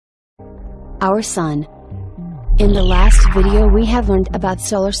Our Sun. In the last video we have learned about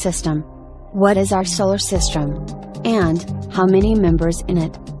solar system. What is our solar system? And, how many members in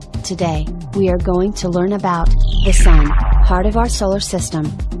it? Today, we are going to learn about the Sun, heart of our solar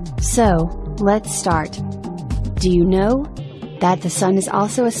system. So, let's start. Do you know that the Sun is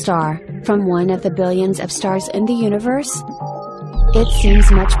also a star, from one of the billions of stars in the universe? It seems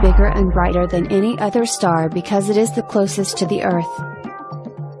much bigger and brighter than any other star because it is the closest to the Earth.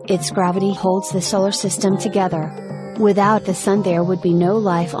 Its gravity holds the solar system together. Without the Sun there would be no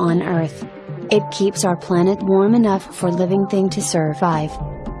life on Earth. It keeps our planet warm enough for living things to survive.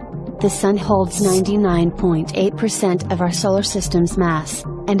 The Sun holds 99.8% of our solar system's mass,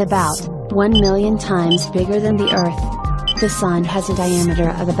 and about 1 million times bigger than the Earth. The Sun has a diameter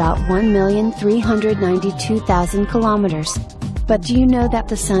of about 1,392,000 kilometers. But do you know that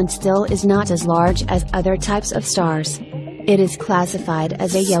the Sun still is not as large as other types of stars? It is classified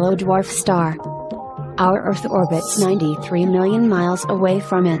as a yellow dwarf star. Our Earth orbits 93 million miles away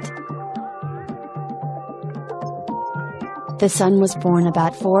from it. The Sun was born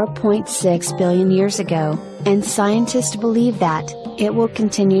about 4.6 billion years ago, and scientists believe that it will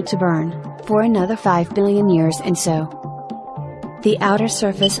continue to burn for another 5 billion years and so. The outer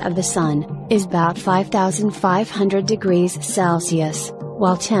surface of the Sun is about 5,500 degrees Celsius,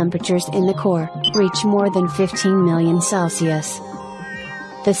 while temperatures in the core reach more than 15 million Celsius.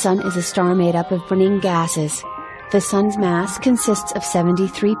 The Sun is a star made up of burning gases. The Sun's mass consists of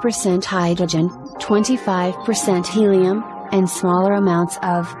 73% hydrogen, 25% helium, and smaller amounts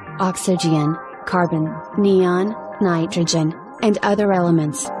of oxygen, carbon, neon, nitrogen, and other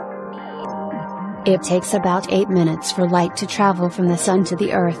elements. It takes about 8 minutes for light to travel from the Sun to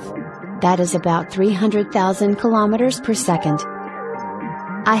the Earth. That is about 300,000 kilometers per second.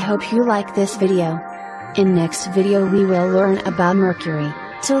 I hope you like this video. In next video we will learn about Mercury.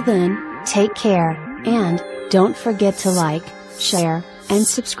 Till then, take care, and don't forget to like, share, and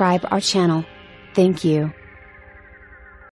subscribe our channel. Thank you.